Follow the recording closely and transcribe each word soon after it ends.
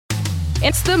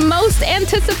It's the most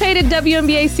anticipated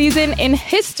WNBA season in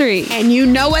history. And you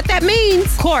know what that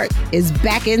means. Court is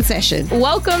back in session.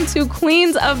 Welcome to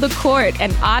Queens of the Court,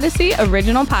 an Odyssey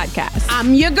original podcast.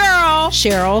 I'm your girl,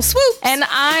 Cheryl Swoop. And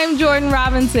I'm Jordan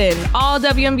Robinson. All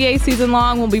WNBA season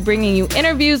long, we'll be bringing you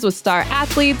interviews with star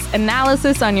athletes,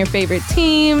 analysis on your favorite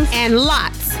teams, and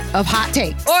lots of hot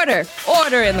takes.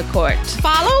 Order in the court.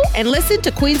 Follow and listen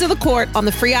to Queens of the Court on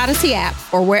the free Odyssey app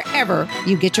or wherever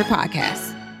you get your podcasts.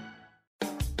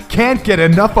 Can't get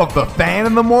enough of the fan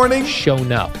in the morning?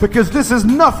 Shown up. Because this is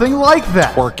nothing like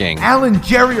that. Working. Al and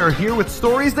Jerry are here with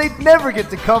stories they'd never get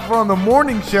to cover on the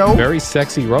morning show. Very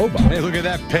sexy robot. Hey, look at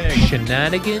that pig.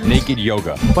 Shenanigans. Naked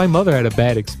yoga. My mother had a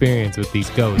bad experience with these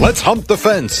ghosts. Let's hump the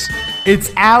fence.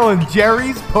 It's Al and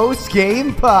Jerry's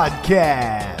post-game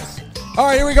podcast. All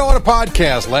right, here we go on a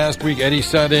podcast. Last week, Eddie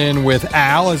sat in with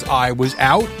Al as I was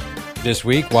out. This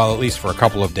week, well, at least for a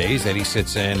couple of days, Eddie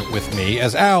sits in with me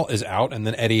as Al is out, and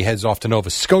then Eddie heads off to Nova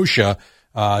Scotia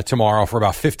tomorrow for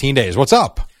about 15 days. What's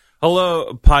up?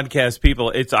 Hello, podcast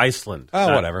people. It's Iceland.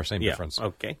 Oh, whatever. Same difference.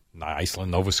 Okay. Iceland,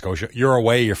 Nova Scotia. You're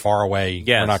away. You're far away.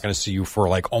 Yes. We're not going to see you for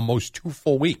like almost 2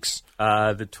 full weeks.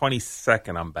 The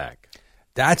 22nd, I'm back.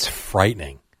 That's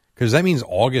frightening because that means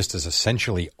August is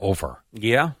essentially over.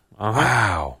 Yeah. Uh-huh.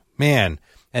 Wow. Man.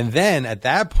 And then at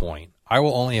that point, I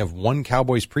will only have one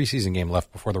Cowboys preseason game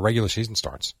left before the regular season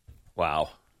starts. Wow.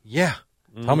 Yeah.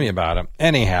 Tell me about it.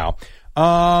 Anyhow,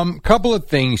 couple of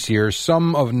things here.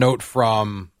 Some of note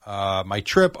from my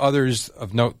trip, others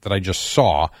of note that I just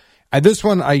saw. This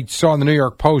one I saw in the New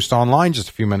York Post online just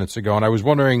a few minutes ago, and I was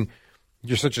wondering,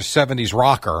 you're such a 70s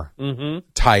rocker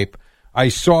type. I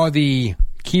saw the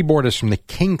keyboardist from the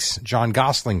Kinks, John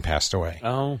Gosling, passed away.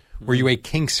 Oh. Were you a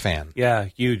Kinks fan? Yeah,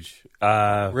 huge.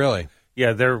 Really?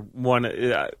 Yeah, they're one.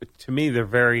 To me, they're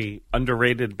very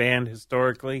underrated band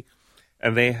historically,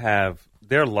 and they have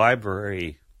their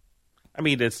library. I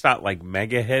mean, it's not like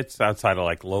mega hits outside of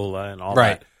like Lola and all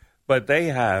that, but they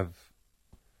have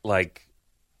like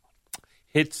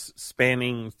hits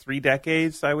spanning 3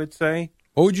 decades. I would say.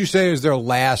 What would you say is their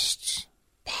last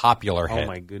popular hit? Oh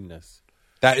my goodness!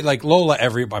 That like Lola. I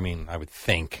would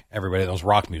think everybody that knows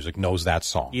rock music knows that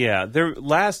song. Yeah, their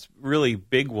last really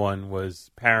big one was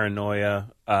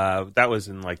Paranoia. That was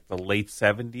in like the late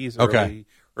 70s,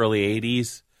 early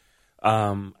 80s.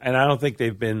 And I don't think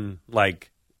they've been like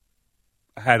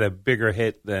had a bigger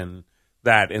hit than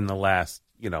that in the last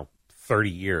 30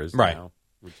 years. Right.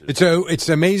 It's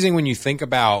amazing when you think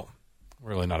about.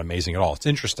 Really not amazing at all. It's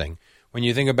interesting when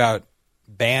you think about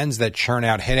bands that churn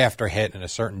out hit after hit in a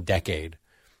certain decade.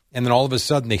 And then all of a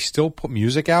sudden, they still put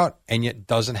music out, and yet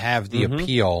doesn't have the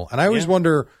appeal. And I always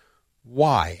wonder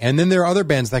why. And then there are other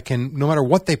bands that can, no matter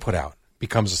what they put out,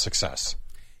 becomes a success.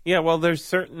 Yeah, well, there's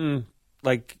certain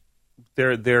like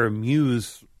their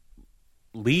muse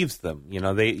leaves them.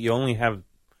 You only have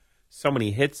so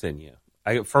many hits in you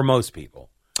for most people.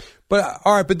 But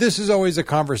all right, but this is always a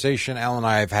conversation Al and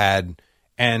I have had,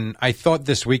 and I thought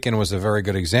this weekend was a very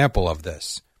good example of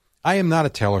this. I am not a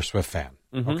Taylor Swift fan.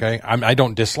 Okay, I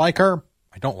don't dislike her.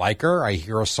 I don't like her. I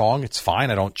hear a song, it's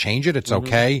fine. I don't change it. It's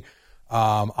okay.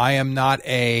 I am not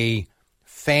a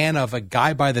fan of a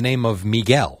guy by the name of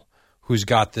Miguel, who's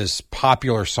got this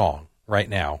popular song right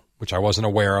now, which I wasn't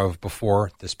aware of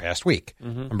before this past week.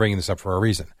 I'm bringing this up for a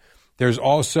reason. There's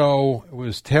also, it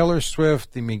was Taylor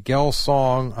Swift, the Miguel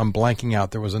song. I'm blanking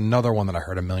out. There was another one that I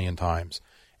heard a million times.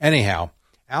 Anyhow,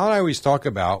 Al and I always talk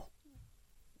about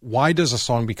why does a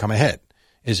song become a hit?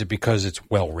 Is it because it's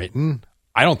well written?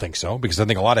 I don't think so, because I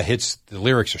think a lot of hits, the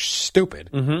lyrics are stupid.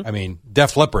 I mean,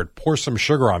 Def Leppard, Pour Some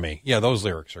Sugar on Me. Yeah, those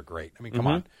lyrics are great. I mean, come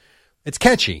on. It's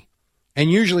catchy.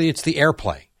 And usually it's the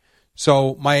airplay.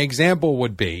 So my example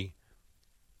would be,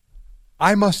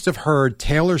 I must have heard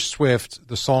Taylor Swift,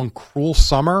 the song Cruel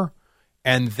Summer,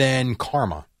 and then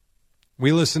Karma.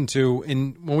 We listened to,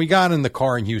 when we got in the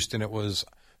car in Houston, it was...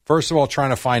 First of all,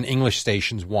 trying to find English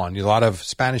stations, one. A lot of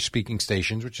Spanish-speaking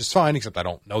stations, which is fine, except I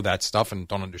don't know that stuff and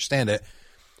don't understand it.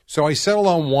 So I settled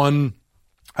on one,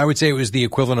 I would say it was the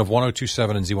equivalent of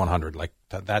 102.7 and Z100, like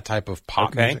that type of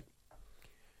pop music.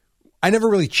 I never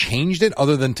really changed it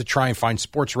other than to try and find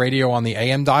sports radio on the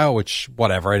AM dial, which,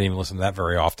 whatever, I didn't even listen to that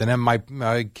very often. And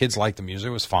my kids liked the music.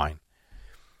 It was fine.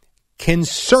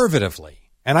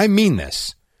 Conservatively, and I mean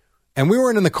this, and we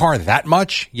weren't in the car that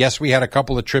much. Yes, we had a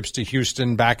couple of trips to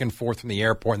Houston, back and forth from the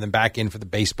airport, and then back in for the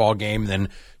baseball game. And then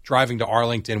driving to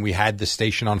Arlington, we had the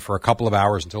station on for a couple of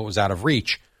hours until it was out of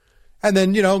reach. And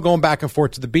then, going back and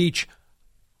forth to the beach.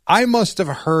 I must have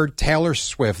heard Taylor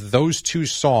Swift, those two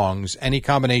songs, any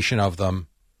combination of them,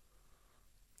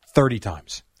 30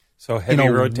 times. So heavy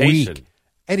rotation. Week.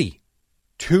 Eddie,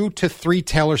 2 to 3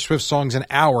 Taylor Swift songs an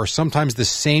hour, sometimes the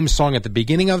same song at the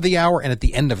beginning of the hour and at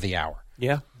the end of the hour.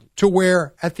 Yeah. To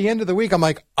where at the end of the week, I'm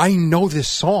like, I know this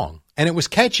song and it was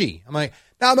catchy. I'm like,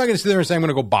 now I'm not going to sit there and say I'm going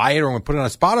to go buy it or I'm going to put it on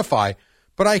Spotify,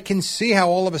 but I can see how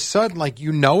all of a sudden, like,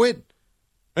 you know it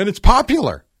and it's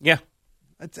popular. Yeah.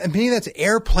 I mean, that's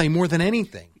airplay more than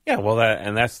anything. Yeah, well,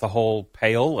 that's the whole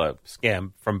payola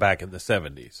scam from back in the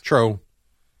 70s. True.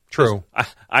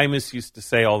 Imus used to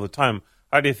say all the time,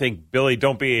 how do you think Billy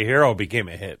Don't Be a Hero became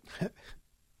a hit?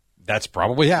 That's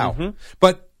probably how. Mm-hmm.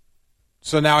 But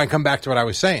so now I come back to what I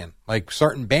was saying. Like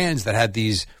certain bands that had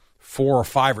these 4 or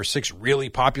 5 or 6 really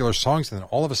popular songs, and then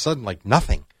all of a sudden, like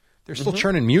nothing. They're still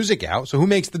churning music out. So who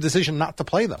makes the decision not to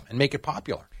play them and make it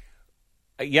popular?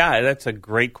 Yeah, that's a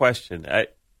great question.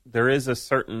 There is a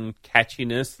certain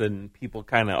catchiness, and people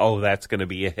kind of, that's going to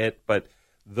be a hit. But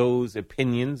those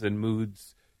opinions and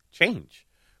moods change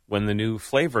when the new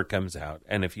flavor comes out.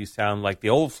 And if you sound like the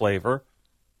old flavor,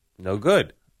 no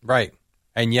good. Right.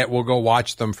 And yet we'll go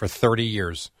watch them for 30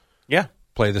 years. Yeah.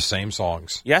 Play the same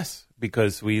songs. Yes,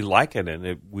 because we like it,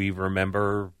 and we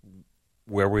remember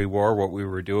where we were, what we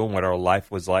were doing, what our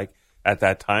life was like at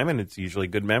that time, and it's usually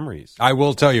good memories. I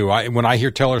will tell you, when I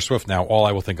hear Taylor Swift now, all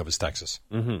I will think of is Texas.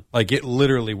 Mm-hmm. Like, it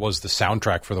literally was the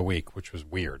soundtrack for the week, which was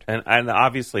weird. And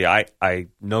obviously, I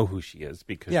know who she is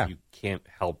because you can't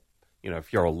help,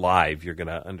 if you're alive, you're going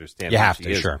to understand You who have she to,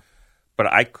 is. sure.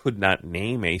 But I could not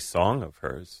name a song of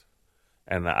hers.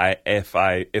 And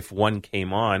if one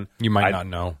came on, You might not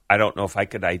know. I don't know if I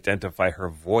could identify her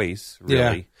voice,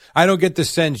 really. Yeah. I don't get the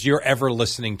sense you're ever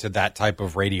listening to that type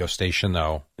of radio station,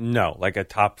 though. No, like a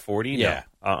top 40? Yeah.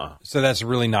 No. So that's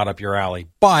really not up your alley.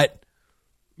 But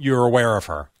you're aware of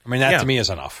her. I mean, that to me is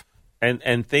enough.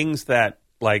 And things that,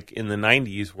 like in the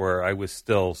 90s where I was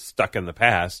still stuck in the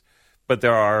past, but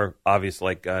there are obviously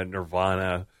like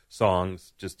Nirvana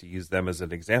songs, just to use them as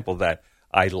an example, that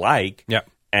I like. Yep.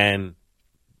 And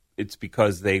it's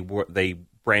because they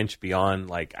branched beyond,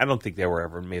 like, I don't think they were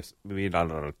ever, maybe not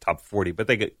on a top 40,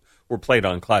 but were played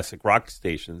on classic rock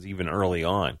stations even early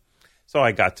on. So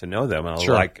I got to know them, and I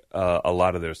like a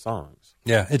lot of their songs.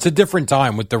 Yeah, it's a different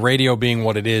time with the radio being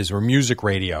what it is, or music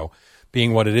radio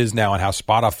being what it is now, and how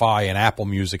Spotify and Apple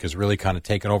Music has really kind of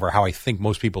taken over how I think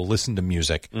most people listen to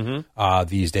music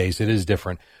these days. It is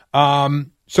different.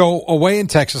 So away in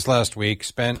Texas last week,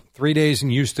 spent 3 days in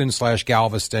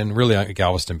Houston/Galveston, really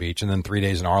Galveston Beach, and then 3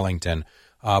 days in Arlington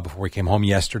before we came home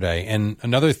yesterday. And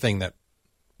another thing that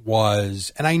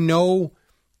was, and I know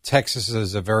Texas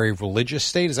is a very religious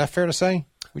state. Is that fair to say?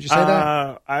 Would you say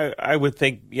that? I would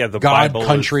think, the God, Bible,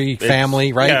 country,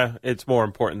 family, right? Yeah, it's more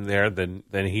important there than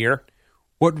here.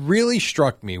 What really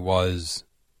struck me was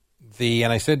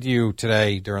and I said to you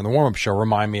today during the warm-up show,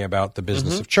 remind me about the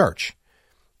business of church.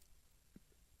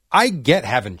 I get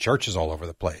having churches all over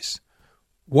the place.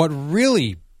 What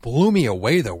really blew me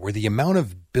away, though, were the amount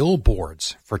of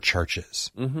billboards for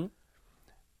churches. Mm-hmm.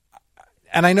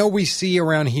 And I know we see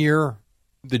around here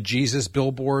the Jesus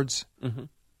billboards, and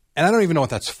I don't even know what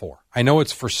that's for. I know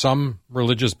it's for some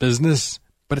religious business,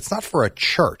 but it's not for a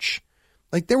church.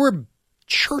 Like, there were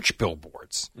church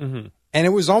billboards, and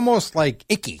it was almost like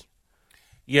icky.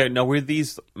 Yeah, no, were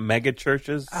these mega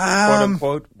churches, quote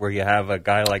unquote, where you have a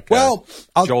guy like Joel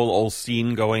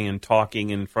Osteen going and talking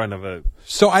in front of a...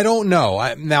 So I don't know.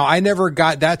 I never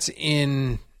got... That's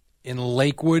in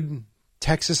Lakewood,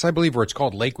 Texas, I believe, where it's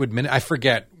called Lakewood Minute. I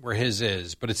forget where his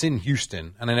is, but it's in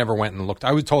Houston, and I never went and looked.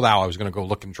 I was told Al I was going to go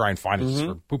look and try and find it just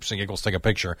for poops and giggles, take a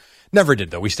picture. Never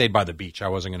did, though. We stayed by the beach. I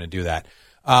wasn't going to do that.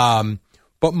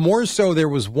 But more so, there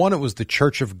was one, it was the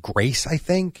Church of Grace, I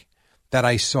think, that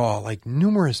I saw, like,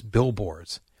 numerous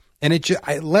billboards. And it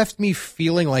left me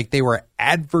feeling like they were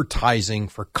advertising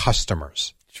for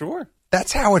customers. Sure.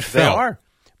 That's how it felt. They are.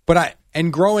 But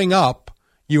and growing up,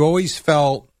 you always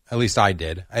felt, at least I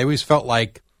did, I always felt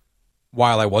like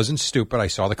while I wasn't stupid, I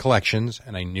saw the collections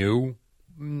and I knew,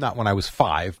 not when I was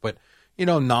 5, but,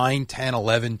 9, 10,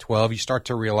 11, 12, you start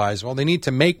to realize, well, they need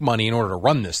to make money in order to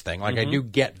run this thing. Like, I do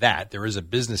get that. There is a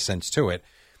business sense to it.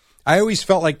 I always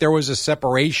felt like there was a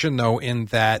separation, though, in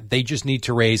that they just need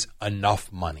to raise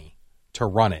enough money to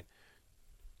run it.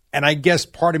 And I guess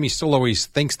part of me still always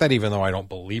thinks that, even though I don't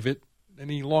believe it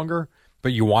any longer,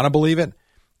 but you want to believe it.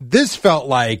 This felt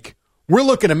like, we're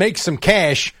looking to make some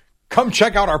cash. Come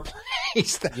check out our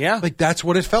place. Yeah. Like, that's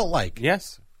what it felt like.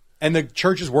 Yes. And the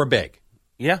churches were big.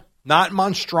 Yeah. Not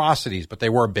monstrosities, but they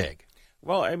were big.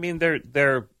 Well, I mean,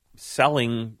 they're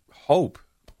selling hope,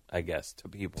 I guess, to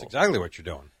people. That's exactly what you're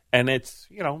doing. And it's,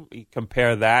 you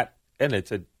compare that, and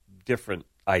it's a different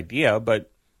idea, but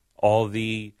all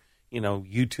the,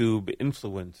 YouTube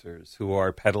influencers who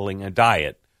are peddling a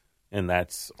diet, and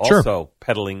that's Sure. also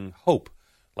peddling hope.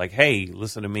 Like, hey,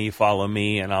 listen to me, follow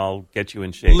me, and I'll get you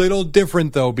in shape. Little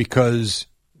different, though, because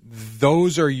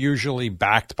those are usually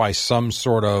backed by some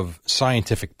sort of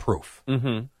scientific proof.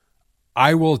 Mm-hmm.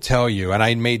 I will tell you, and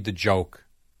I made the joke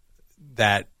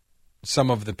that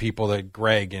some of the people that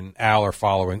Greg and Al are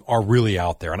following are really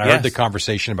out there. And I heard the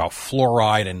conversation about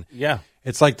fluoride, and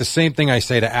it's like the same thing I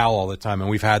say to Al all the time. And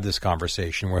we've had this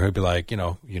conversation where he'll be like, you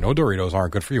know, Doritos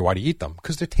aren't good for you. Why do you eat them?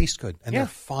 Because they taste good and they're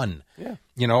fun. Yeah.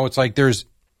 You know, it's like there's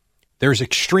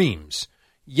extremes.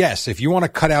 Yes, if you want to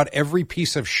cut out every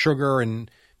piece of sugar,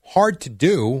 and hard to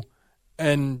do,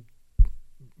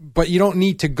 but you don't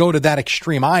need to go to that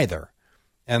extreme either.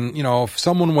 And, you know, if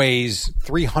someone weighs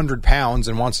 300 pounds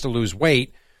and wants to lose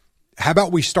weight, how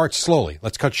about we start slowly?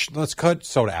 Let's cut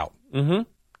soda out. Mm-hmm.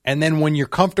 And then when you're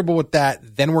comfortable with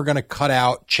that, then we're going to cut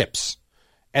out chips.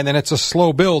 And then it's a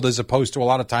slow build, as opposed to a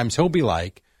lot of times he'll be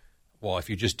like, well, if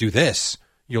you just do this,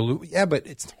 you'll lose. Yeah, but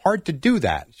it's hard to do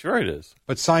that. Sure it is.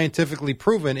 But scientifically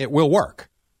proven, it will work.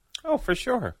 Oh, for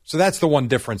sure. So that's the one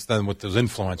difference then with those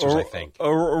influencers, I think.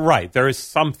 Right. There is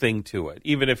something to it,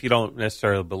 even if you don't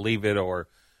necessarily believe it, or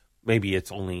maybe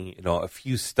it's only, a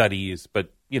few studies.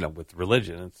 But, with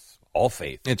religion, it's all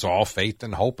faith. It's all faith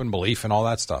and hope and belief and all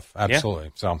that stuff. Absolutely.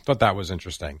 Yeah. So I thought that was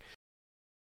interesting.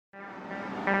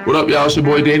 What up, y'all? It's your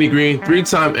boy Danny Green,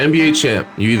 3-time NBA champ.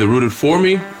 You either rooted for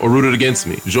me or rooted against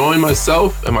me. Join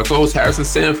myself and my co-host Harrison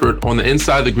Sanford on the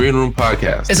Inside the Green Room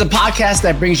podcast. It's a podcast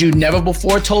that brings you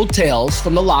never-before-told tales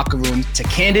from the locker room to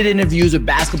candid interviews with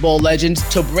basketball legends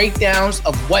to breakdowns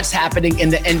of what's happening in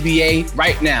the NBA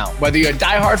right now. Whether you're a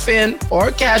diehard fan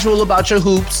or casual about your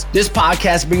hoops, this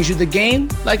podcast brings you the game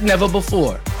like never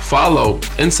before. Follow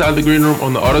Inside the Green Room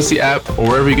on the Odyssey app or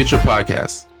wherever you get your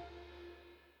podcasts.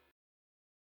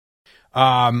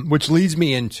 Which leads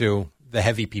me into the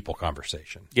heavy people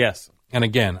conversation. Yes. And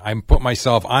again, I'm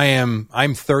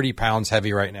 30 pounds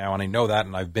heavy right now, and I know that,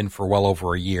 and I've been for well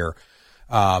over a year.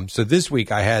 So this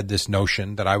week I had this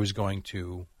notion that I was going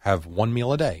to have one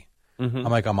meal a day. Mm-hmm.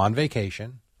 I'm like, I'm on vacation.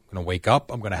 I'm going to wake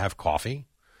up. I'm going to have coffee.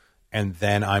 And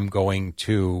then I'm going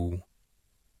to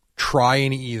try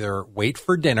and either wait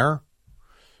for dinner,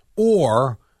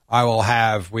 or I will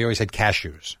have, we always had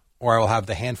cashews. Or I will have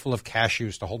the handful of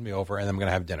cashews to hold me over, and I'm going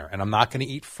to have dinner. And I'm not going to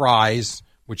eat fries,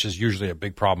 which is usually a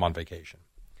big problem on vacation.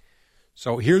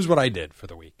 So here's what I did for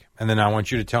the week. And then I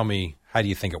want you to tell me, how do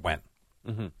you think it went?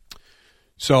 Mm-hmm.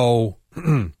 So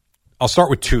I'll start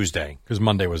with Tuesday, because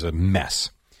Monday was a mess.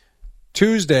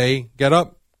 Tuesday, get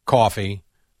up, coffee,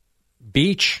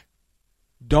 beach,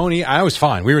 don't eat. I was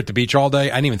fine. We were at the beach all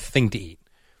day. I didn't even think to eat.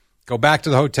 Go back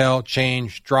to the hotel,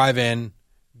 change, drive in,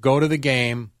 go to the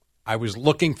game. I was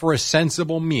looking for a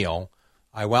sensible meal.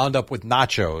 I wound up with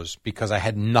nachos because I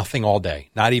had nothing all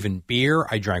day. Not even beer.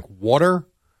 I drank water,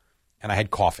 and I had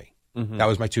coffee. Mm-hmm. That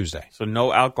was my Tuesday. So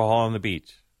no alcohol on the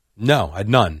beach? No, I had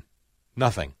none.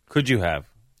 Nothing. Could you have?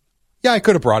 Yeah, I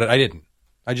could have brought it. I didn't.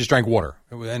 I just drank water.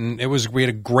 We had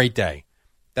a great day.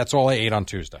 That's all I ate on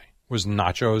Tuesday was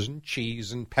nachos and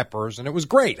cheese and peppers, and it was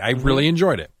great. I really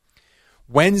enjoyed it.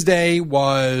 Wednesday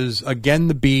was, again,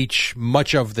 the beach,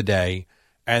 much of the day.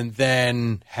 And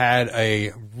then had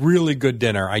a really good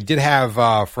dinner. I did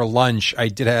have for lunch. I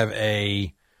did have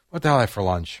what the hell I had for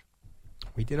lunch?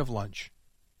 We did have lunch.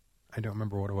 I don't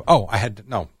remember what it was. Oh,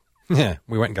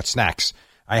 we went and got snacks.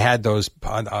 I had those.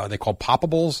 They called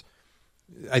Poppables.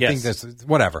 I think that's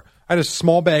whatever. I had a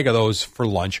small bag of those for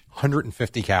lunch.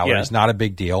 150 calories. Not a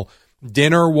big deal.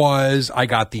 Dinner was I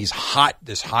got this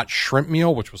hot shrimp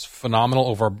meal, which was phenomenal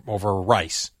over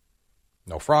rice.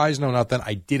 No fries, no nothing.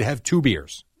 I did have 2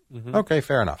 beers. Mm-hmm. Okay,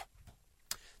 fair enough.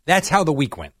 That's how the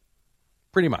week went,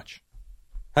 pretty much.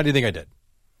 How do you think I did,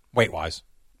 weight-wise?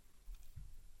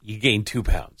 You gained 2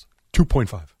 pounds.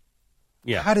 2.5.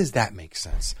 Yeah. How does that make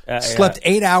sense? Slept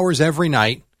 8 hours every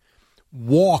night,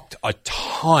 walked a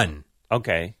ton.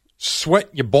 Okay. Sweat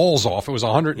your balls off. It was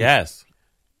 100. Yes.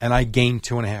 And I gained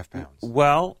 2.5 pounds.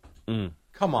 Well.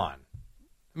 Come on.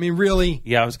 I mean, really?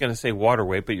 Yeah, I was going to say water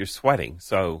weight, but you're sweating,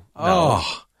 so no.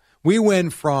 Oh, we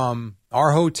went from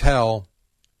our hotel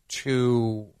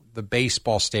to the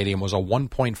baseball stadium was a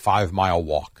 1.5-mile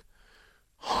walk,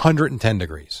 110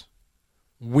 degrees.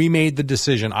 We made the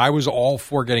decision. I was all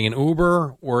for getting an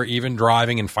Uber or even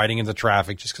driving and fighting into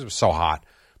traffic just because it was so hot.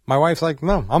 My wife's like,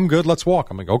 no, I'm good. Let's walk.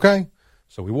 I'm like, okay.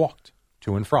 So we walked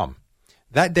to and from.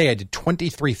 That day I did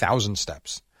 23,000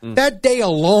 steps. That day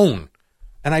alone.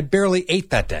 And I barely ate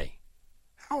that day.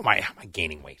 How am I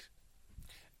gaining weight?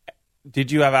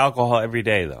 Did you have alcohol every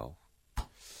day, though?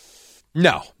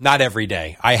 No, not every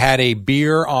day. I had I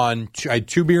had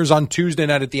 2 beers on Tuesday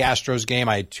night at the Astros game.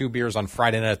 I had 2 beers on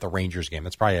Friday night at the Rangers game.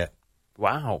 That's probably it.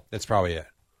 Wow. That's probably it.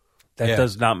 That Yeah.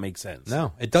 does not make sense.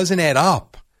 No, it doesn't add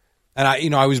up.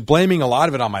 And I was blaming a lot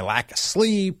of it on my lack of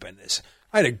sleep and this.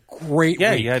 I had a great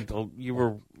week. You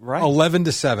were right. 11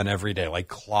 to 7 every day, like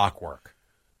clockwork.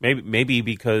 Maybe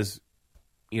because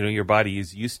your body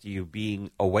is used to you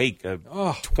being awake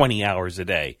 20 hours a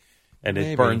day, and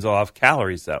Maybe. it burns off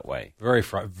calories that way.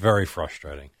 Very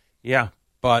frustrating. Yeah.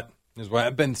 But is what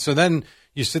I've been. So then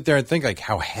you sit there and think like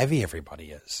how heavy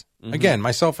everybody is. Mm-hmm. Again,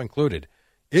 myself included.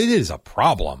 It is a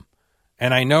problem.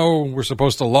 And I know we're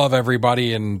supposed to love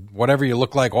everybody and whatever you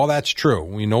look like, all that's true.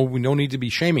 We know we don't need to be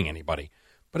shaming anybody.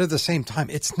 But at the same time,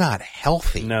 it's not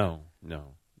healthy. No.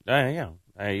 I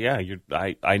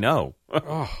know.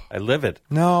 I live it.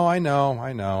 No, I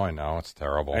know. It's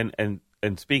terrible. And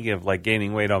speaking of like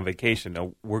gaining weight on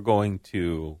vacation, we're going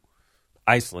to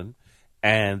Iceland,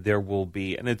 and there will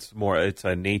be, and it's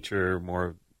a nature,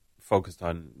 more focused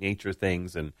on nature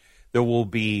things, and there will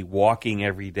be walking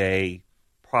every day,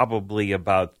 probably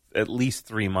about at least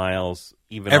 3 miles,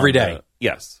 even Every day.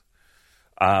 Yes,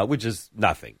 which is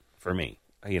nothing for me,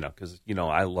 because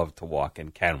I love to walk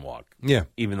and can walk. Yeah.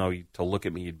 Even though to look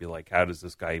at me, you'd be like, how does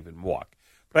this guy even walk?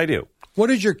 But I do. What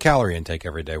is your calorie intake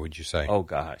every day, would you say? Oh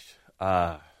gosh.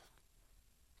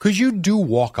 Because you do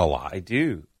walk a lot. I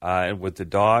do. And with the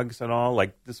dogs and all,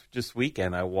 like this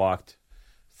weekend, I walked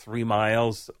 3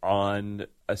 miles on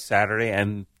a Saturday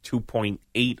and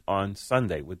 2.8 on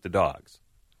Sunday with the dogs.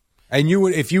 And you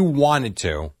would, if you wanted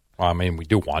to, well, I mean, we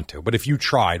do want to, but if you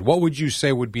tried, what would you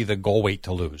say would be the goal weight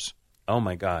to lose? Oh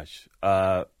my gosh.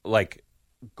 Like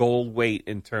goal weight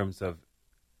in terms of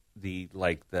the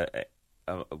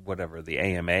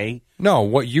AMA. No,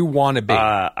 what you want to be.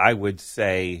 I would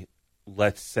say,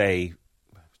 let's say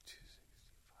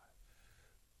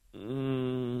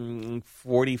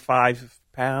 45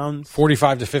 pounds.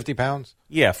 45 to 50 pounds?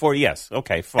 Yeah, yes.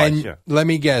 Okay, fine, And sure. let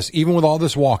me guess, even with all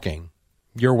this walking,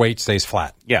 your weight stays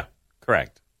flat. Yeah,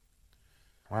 correct.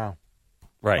 Wow.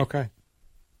 Right. Okay.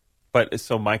 But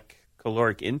so my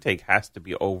caloric intake has to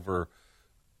be over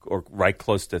or right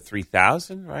close to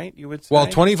 3,000, right? You would say? Well,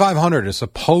 2,500 is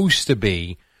supposed to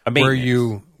be A where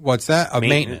maintenance. what's that? A Maintenance.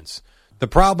 maintenance. The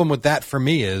problem with that for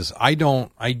me is I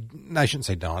shouldn't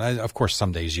say don't. Of course,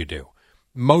 some days you do.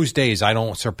 Most days I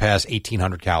don't surpass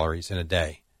 1,800 calories in a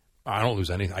day. I don't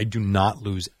lose anything. I do not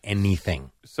lose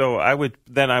anything. So I would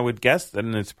guess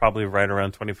then it's probably right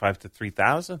around 25 to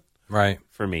 3,000 Right.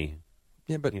 for me.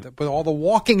 Yeah, but all the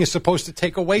walking is supposed to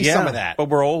take away some of that. But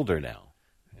we're older now.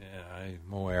 Yeah,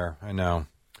 I'm aware. I know.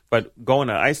 But going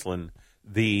to Iceland,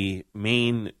 the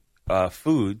main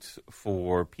foods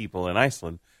for people in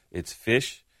Iceland, it's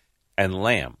fish and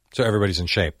lamb. So everybody's in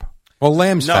shape. Well,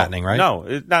 lamb's fattening, right? No,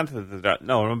 it's not.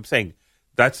 No, I'm saying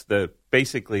that's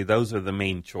basically those are the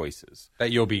main choices.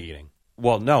 That you'll be eating.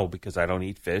 Well, no, because I don't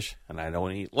eat fish and I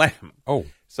don't eat lamb. Oh.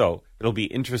 So it'll be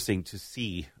interesting to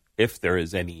see if there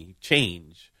is any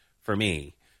change for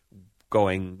me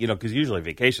going, because usually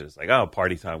vacation is like, oh,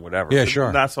 party time, whatever. Yeah, But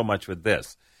sure. Not so much with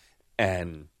this.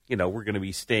 And, we're going to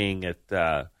be staying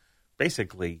at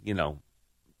basically,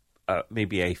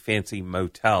 maybe a fancy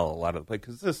motel a lot of the place,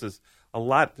 because this is a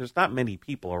lot. There's not many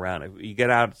people around. If you get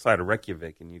outside of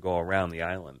Reykjavik and you go around the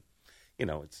island,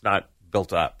 it's not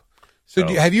built up. So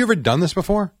have you ever done this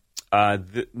before?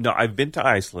 No, I've been to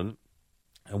Iceland,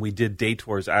 and we did day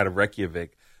tours out of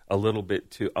Reykjavik, a little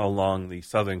bit along the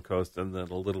southern coast, and then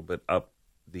a little bit up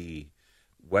the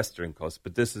western coast.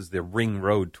 But this is the Ring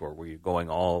Road tour where you're going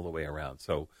all the way around.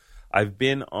 So I've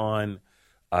been on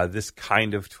this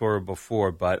kind of tour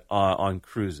before, but on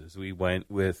cruises. We went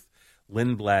with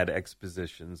Lindblad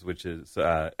Expeditions, which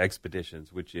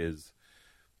is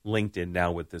linked in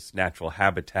now with this Natural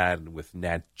Habitat and with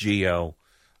Nat Geo.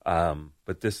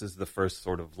 But this is the first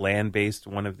sort of land-based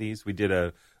one of these. We did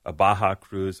a Baja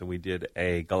cruise, and we did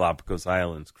a Galapagos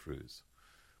Islands cruise.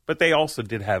 But they also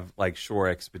did have like shore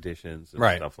expeditions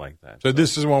and stuff like that. So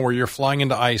this is one where you're flying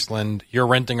into Iceland, you're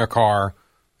renting a car,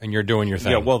 and you're doing your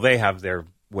thing. Yeah, well, they have their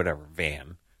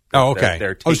van. Oh,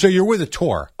 okay. So you're with a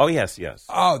tour. Oh, yes.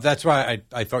 Oh, that's why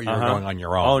I thought you were going on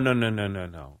your own. Oh,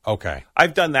 no. Okay.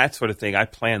 I've done that sort of thing. I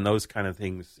plan those kind of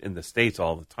things in the States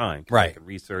all the time. 'Cause I Right. can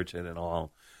research it and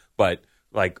all. But,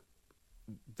 like,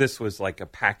 this was like a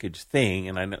package thing,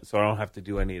 and so I don't have to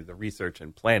do any of the research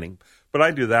and planning. But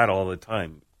I do that all the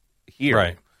time here.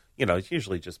 Right. It's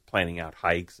usually just planning out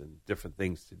hikes and different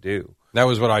things to do. That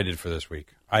was what I did for this week.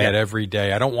 I had every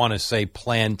day. I don't want to say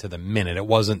planned to the minute. It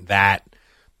wasn't that.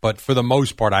 But for the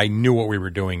most part, I knew what we were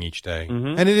doing each day.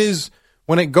 Mm-hmm. And it is,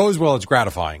 when it goes well, it's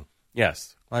gratifying.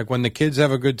 Yes. Like when the kids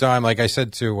have a good time, like I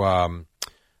said to,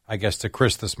 I I guess, to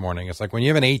Chris this morning. It's like when you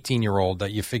have an 18-year-old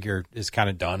that you figure is kind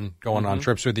of done going on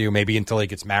trips with you, maybe until he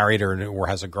gets married or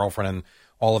has a girlfriend and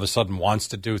all of a sudden wants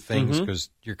to do things because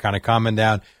you're kind of calming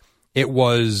down. It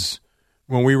was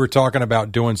when we were talking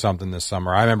about doing something this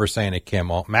summer. I remember saying to Kim,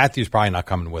 well, Matthew's probably not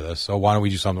coming with us, so why don't we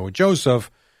do something with Joseph?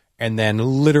 And then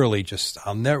literally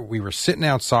we were sitting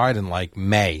outside in like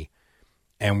May,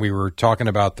 and we were talking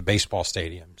about the baseball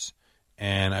stadiums.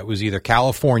 And it was either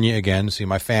California again to see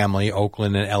my family,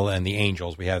 Oakland and LA, and the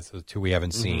Angels. We have the two we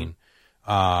haven't seen.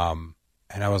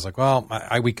 And I was like, well,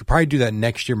 we could probably do that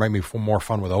next year. Might be more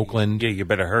fun with Oakland. Yeah, you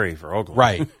better hurry for Oakland.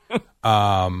 Right.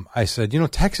 I said,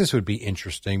 Texas would be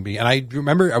interesting. And I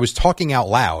remember I was talking out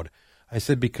loud. I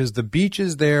said, because the beach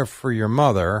is there for your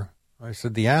mother. I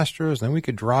said, the Astros, then we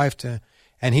could drive to.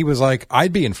 And he was like,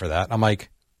 I'd be in for that. I'm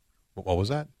like, what was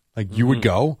that? Like, you would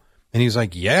go? And he's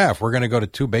like, yeah, if we're going to go to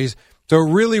two bases. So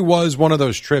it really was one of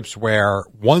those trips where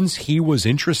once he was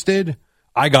interested,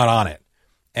 I got on it.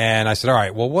 And I said, all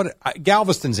right, well,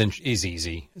 Galveston's is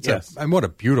easy. And what a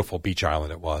beautiful beach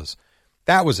island it was.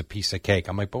 That was a piece of cake.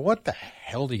 I'm like, but what the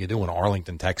hell do you do in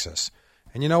Arlington, Texas?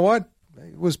 And you know what?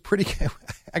 It was pretty,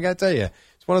 I got to tell you,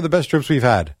 it's one of the best trips we've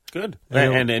had. Good.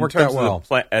 And in terms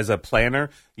of as a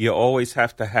planner, you always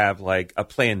have to have like a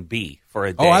plan B for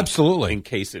a day. Oh, absolutely. In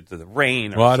case it's the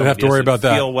rain or well, I didn't have to worry about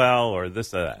that. Feel well or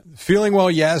this or that. Feeling well,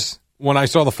 yes. When I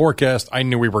saw the forecast, I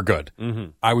knew we were good.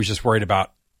 I was just worried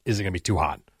about, is it going to be too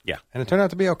hot? Yeah. And it turned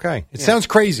out to be okay. It sounds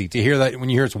crazy to hear that when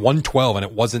you hear it's 112 and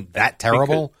it wasn't that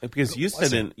terrible. Because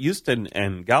Houston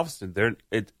and Galveston,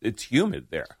 it's humid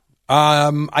there.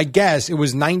 I guess it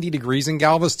was 90 degrees in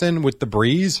Galveston with the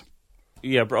breeze.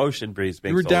 Yeah, ocean breeze.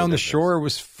 We were down the shore. It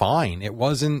was fine. It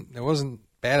wasn't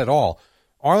bad at all.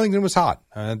 Arlington was hot.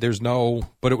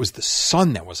 But it was the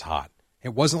sun that was hot.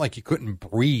 It wasn't like you couldn't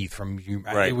breathe from you.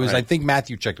 Right, it was. right. I think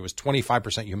Matthew checked. It was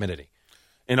 25% humidity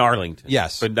in Arlington.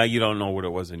 Yes, but now you don't know what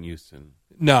it was in Houston.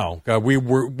 No,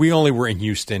 we only were in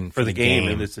Houston for the game,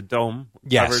 and it's a dome.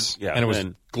 Yes, covered. Yeah, and it was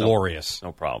glorious.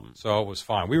 No problem. So it was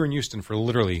fine. We were in Houston for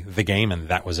literally the game, and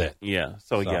that was it. Yeah.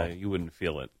 So yeah, you wouldn't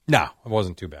feel it. No, it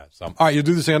wasn't too bad. So all right, you'll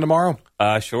do this again tomorrow.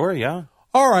 Sure. Yeah.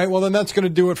 All right, well, then that's going to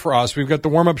do it for us. We've got the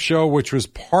warm-up show, which was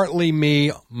partly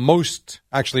me, all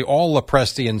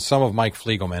Lepresti and some of Mike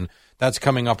Fliegelman. That's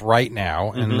coming up right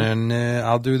now, and then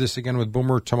I'll do this again with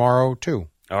Boomer tomorrow, too.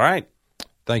 All right.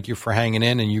 Thank you for hanging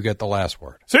in, and you get the last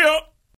word. See ya!